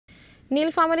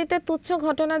নীলফামারীতে তুচ্ছ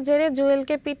ঘটনার জেরে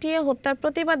জুয়েলকে পিটিয়ে হত্যার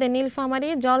প্রতিবাদে নীলফামারী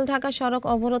জলঢাকা সড়ক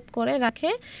অবরোধ করে রাখে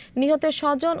নিহতের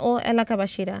স্বজন ও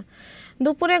এলাকাবাসীরা।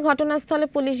 দুপুরে ঘটনাস্থলে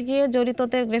পুলিশ গিয়ে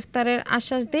জড়িতদের গ্রেফতারের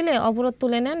আশ্বাস দিলে অবরোধ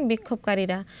তুলে নেন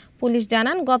বিক্ষোভকারীরা। পুলিশ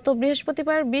জানান, গত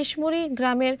বৃহস্পতিবার বিশমুড়ি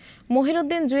গ্রামের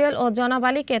মহিরুদ্দিন জুয়েল ও জনাব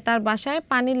আলীকে তার বাসায়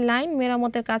পানির লাইন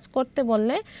মেরামতের কাজ করতে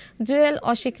বললে জুয়েল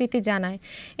অস্বীকৃতি জানায়।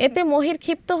 এতে মহির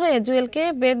ক্ষিপ্ত হয়ে জুয়েলকে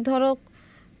বেধড়ক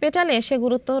পেটালে সে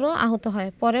গুরুতর আহত হয়।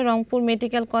 পরে রংপুর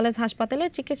মেডিকেল কলেজ হাসপাতালে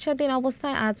চিকিৎসাধীন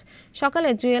অবস্থায় আজ সকালে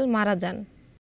জুয়েল মারা যান।